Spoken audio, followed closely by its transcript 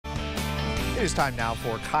It is time now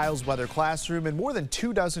for Kyle's Weather Classroom, and more than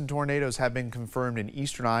 24 tornadoes have been confirmed in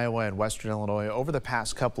eastern Iowa and western Illinois over the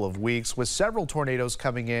past couple of weeks, with several tornadoes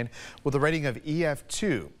coming in with a rating of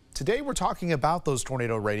EF2. Today we're talking about those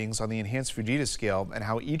tornado ratings on the Enhanced Fujita Scale and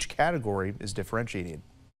how each category is differentiated.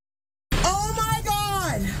 Oh my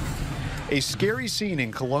God! A scary scene in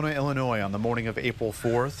Kelowna, Illinois on the morning of April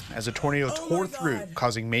 4th as a tornado tore through,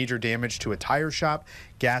 causing major damage to a tire shop,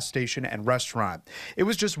 gas station, and restaurant. It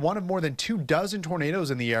was just one of more than 24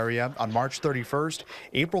 tornadoes in the area on March 31st,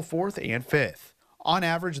 April 4th, and 5th. On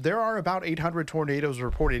average, there are about 800 tornadoes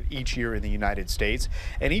reported each year in the United States,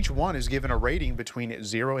 and each one is given a rating between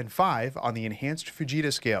 0 and 5 on the Enhanced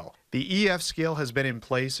Fujita Scale. The EF scale has been in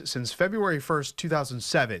place since February 1st,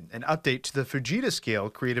 2007, an update to the Fujita Scale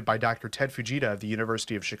created by Dr. Ted Fujita of the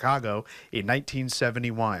University of Chicago in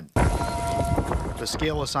 1971. The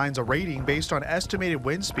scale assigns a rating based on estimated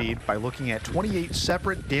wind speed by looking at 28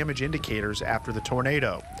 separate damage indicators after the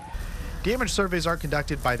tornado. Damage surveys are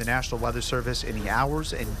conducted by the National Weather Service in the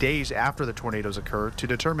hours and days after the tornadoes occur to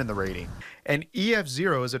determine the rating. An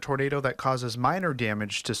EF0 is a tornado that causes minor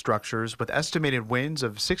damage to structures with estimated winds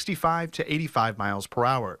of 65 to 85 miles per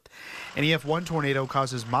hour. An EF1 tornado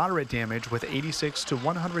causes moderate damage with 86 to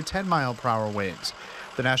 110 mile per hour winds.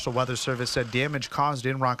 The National Weather Service said damage caused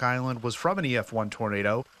in Rock Island was from an EF1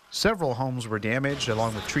 tornado. Several homes were damaged,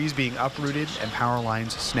 along with trees being uprooted and power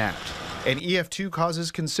lines snapped. An EF2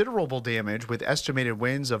 causes considerable damage with estimated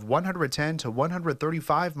winds of 110 to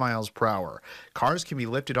 135 miles per hour. Cars can be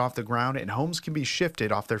lifted off the ground and homes can be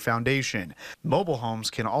shifted off their foundation. Mobile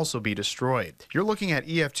homes can also be destroyed. You're looking at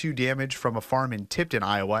EF2 damage from a farm in Tipton,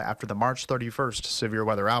 Iowa after the March 31st severe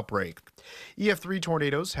weather outbreak. EF3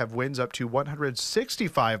 tornadoes have winds up to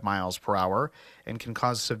 165 miles per hour and can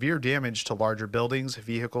cause severe damage to larger buildings,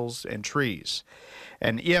 vehicles, and trees.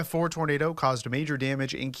 An EF4 tornado caused major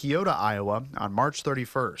damage in Keota, Iowa on March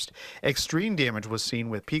 31st. Extreme damage was seen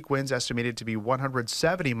with peak winds estimated to be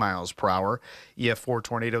 170 miles per hour. EF4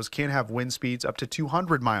 tornadoes can have wind speeds up to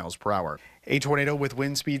 200 miles per hour. A tornado with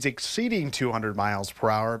wind speeds exceeding 200 miles per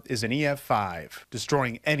hour is an EF5,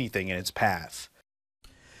 destroying anything in its path.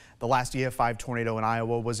 The last EF5 tornado in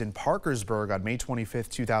Iowa was in Parkersburg on May 25,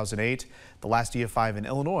 2008. The last EF5 in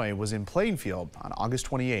Illinois was in Plainfield on August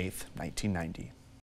 28, 1990.